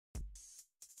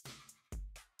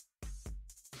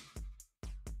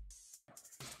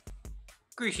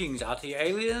Greetings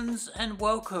ArtyAliens, and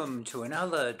welcome to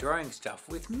another drawing stuff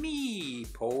with me,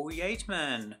 Paul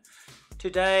Yateman.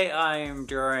 Today I'm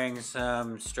drawing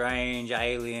some strange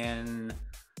alien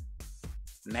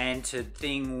mantid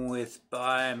thing with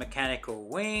biomechanical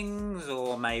wings,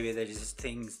 or maybe they're just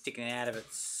things sticking out of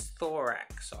its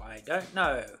thorax, I don't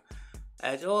know.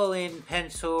 It's all in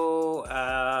pencil,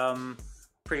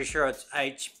 pretty sure it's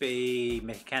HB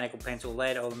mechanical pencil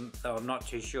lead, although I'm not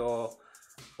too sure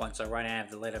once I run out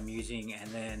of the lead I'm using and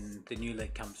then the new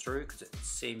lead comes through, because it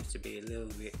seems to be a little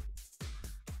bit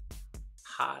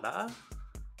harder.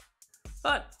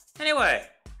 But anyway,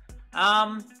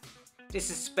 this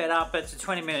is sped up. It's a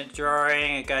 20-minute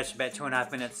drawing. It goes to about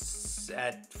 2.5 minutes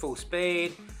at full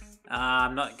speed.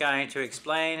 I'm not going to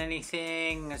explain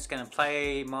anything. It's going to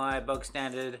play my bog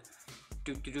standard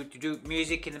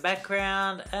music in the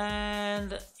background,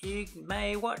 and you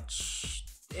may watch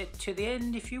it to the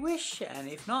end if you wish, and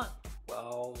if not,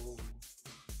 well,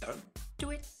 don't do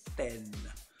it then.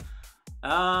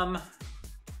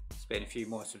 There's been a few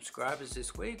more subscribers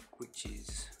this week, which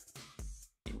is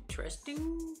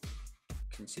interesting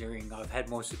considering I've had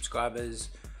more subscribers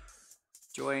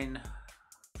join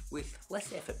with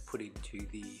less effort put into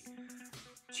the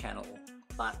channel,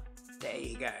 but there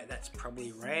you go, that's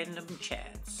probably random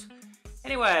chance.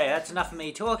 Anyway, that's enough of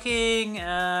me talking.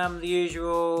 The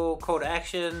usual call to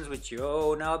actions, which you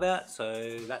all know about,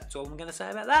 so that's all I'm going to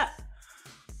say about that.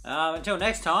 Until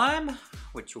next time,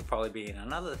 which will probably be in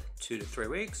another 2 to 3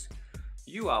 weeks,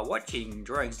 you are watching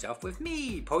Drawing Stuff with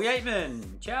me, Paul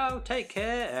Yateman. Ciao, take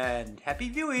care, and happy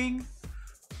viewing.